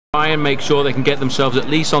Try and make sure they can get themselves at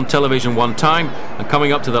least on television one time. And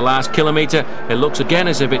coming up to the last kilometre, it looks again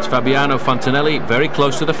as if it's Fabiano Fontanelli very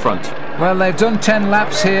close to the front. Well, they've done 10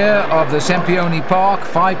 laps here of the Cipollini Park,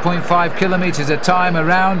 5.5 kilometres a time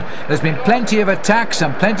around. There's been plenty of attacks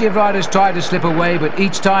and plenty of riders tried to slip away, but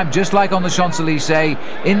each time, just like on the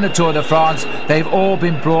Champs-Élysées in the Tour de France, they've all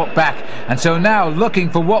been brought back. And so now, looking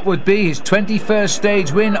for what would be his 21st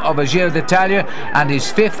stage win of a Giro d'Italia and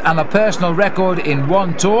his 5th and a personal record in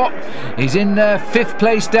one Tour. He's in 5th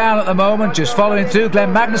place down at the moment, just following through.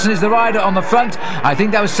 Glenn Magnussen is the rider on the front. I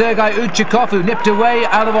think that was Sergei Uchikov who nipped away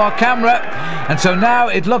out of our camera. And so now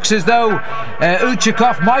it looks as though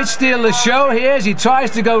Uchikov might steal the show here as he tries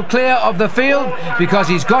to go clear of the field because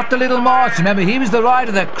he's got the little march. Remember, he was the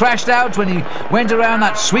rider that crashed out when he went around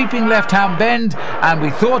that sweeping left-hand bend, and we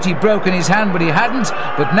thought he'd broken his hand, but he hadn't.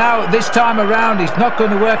 But now, this time around, it's not going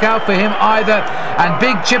to work out for him either. And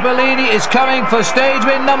big Cipollini is coming for stage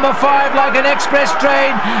win number 5 like an express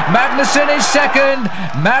train. Magnussen is second.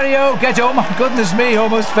 Mario oh my goodness me,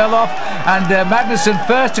 almost fell off. And Magnussen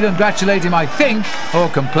first to congratulate him, I think, or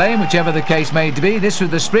complain, whichever the case may be. This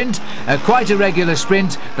was the sprint, quite a regular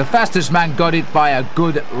sprint. The fastest man got it by a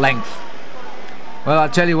good length. Well, I'll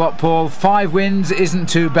tell you what, Paul, 5 wins isn't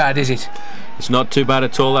too bad, is it? It's not too bad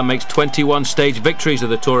at all. That makes 21 stage victories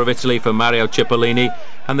of the Tour of Italy for Mario Cipollini,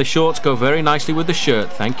 and the shorts go very nicely with the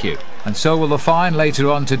shirt, thank you. And so will the fine later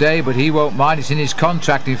on today, but he won't mind. It's in his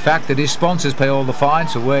contract, in fact, that his sponsors pay all the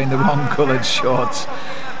fines for wearing the wrong coloured shorts.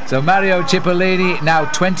 So Mario Cipollini, now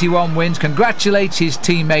 21 wins, congratulates his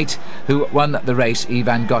teammate who won the race,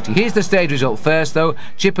 Ivan Gotti. Here's the stage result first, though.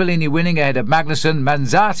 Cipollini winning ahead of Magnussen.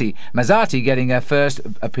 Mazzati getting her first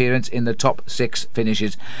appearance in the top 6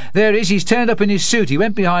 finishes. There he is, he's turned up in his suit. He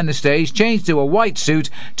went behind the stage, changed to a white suit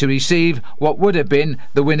to receive what would have been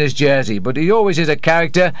the winner's jersey. But he always is a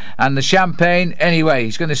character, and the champagne, anyway,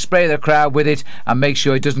 he's going to spray the crowd with it and make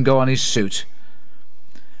sure it doesn't go on his suit.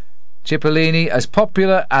 Cipollini as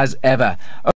popular as ever.